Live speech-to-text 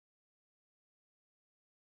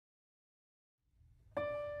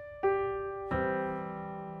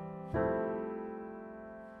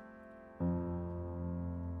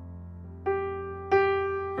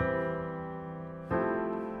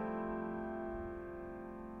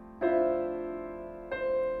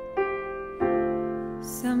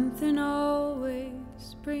Something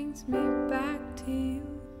always brings me back to you.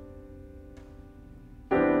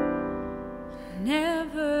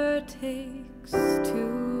 Never takes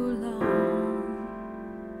too long.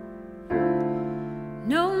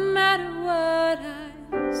 No matter what I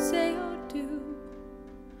say or do,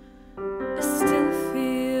 I still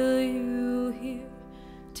feel you here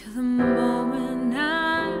till the moment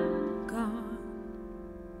I'm gone.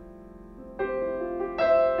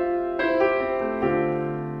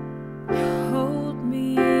 You hold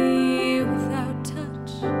me without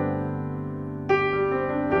touch.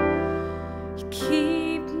 You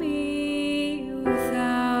keep me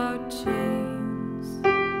without chains.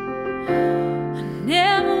 I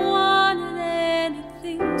never wanted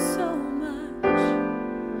anything so much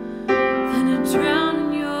than to drown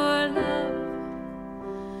in your love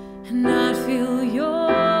and not feel your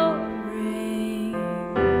rain.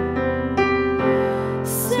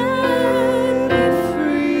 Set me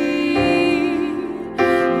free,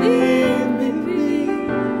 leave me be.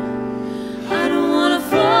 I don't wanna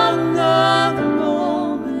fall another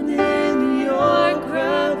moment in your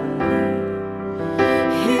gravity.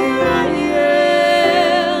 Here I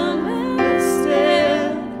am and I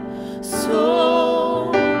stand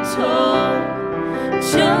so tall,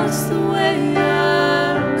 just the way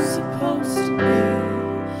I'm supposed to be.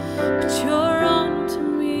 But you're on to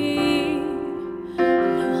me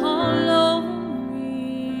and all over me.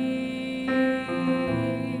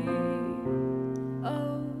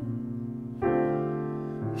 Oh,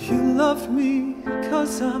 You love me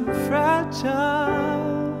 'cause I'm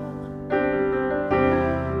fragile,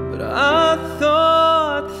 but I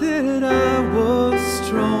thought that I was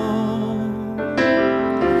strong.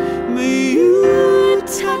 May you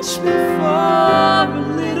touch me for a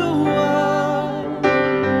little while,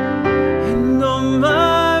 and all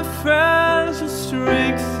my fragile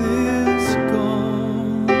strength is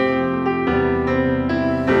gone.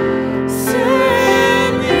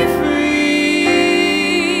 Set me free,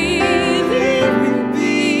 leave me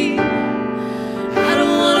be. I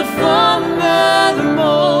don't wanna fall another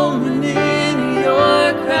moment in your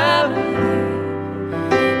gravity.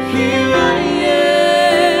 Here I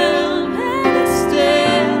am and I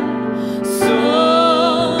stand so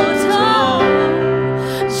tall,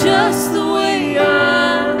 just the way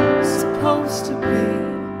I'm supposed to be.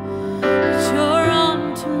 But you're on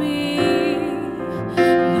to me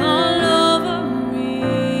and all over me.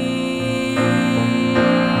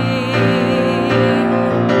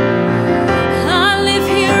 I live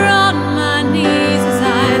here on my knees as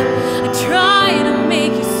I try to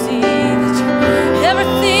make you see that you're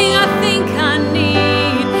everything I think I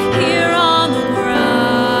need here on the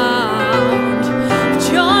ground. But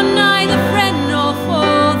you're neither friend nor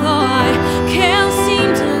foe, though I can't seem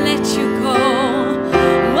to let you go.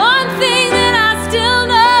 One thing that I still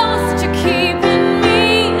know is that you're keeping me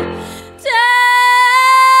down.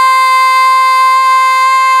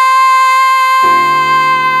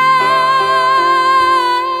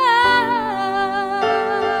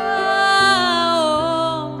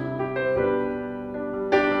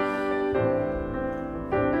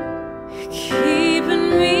 Keeping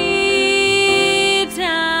me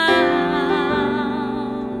down.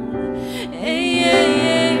 Yeah,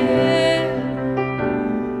 yeah, yeah.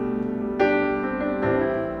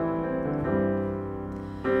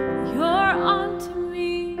 You're on to me,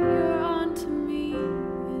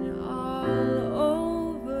 and all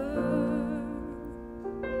over.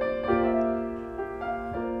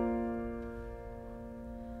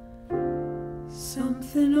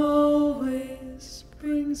 Something always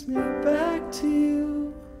brings me back to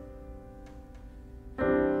you.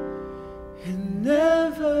 It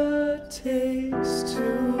never takes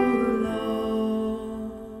too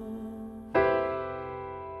long.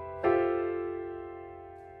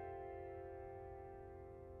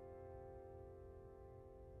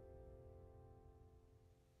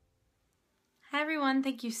 Hi everyone,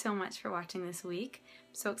 thank you so much for watching this week.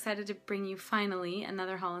 I'm so excited to bring you finally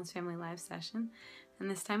another HollensFamily Live Session, and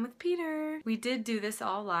this time with Peter. We did do this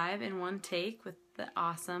all live in one take with the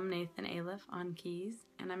awesome Nathan Alef on keys,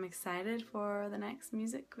 and I'm excited for the next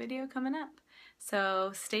music video coming up.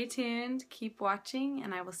 So stay tuned, keep watching,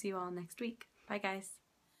 and I will see you all next week. Bye guys.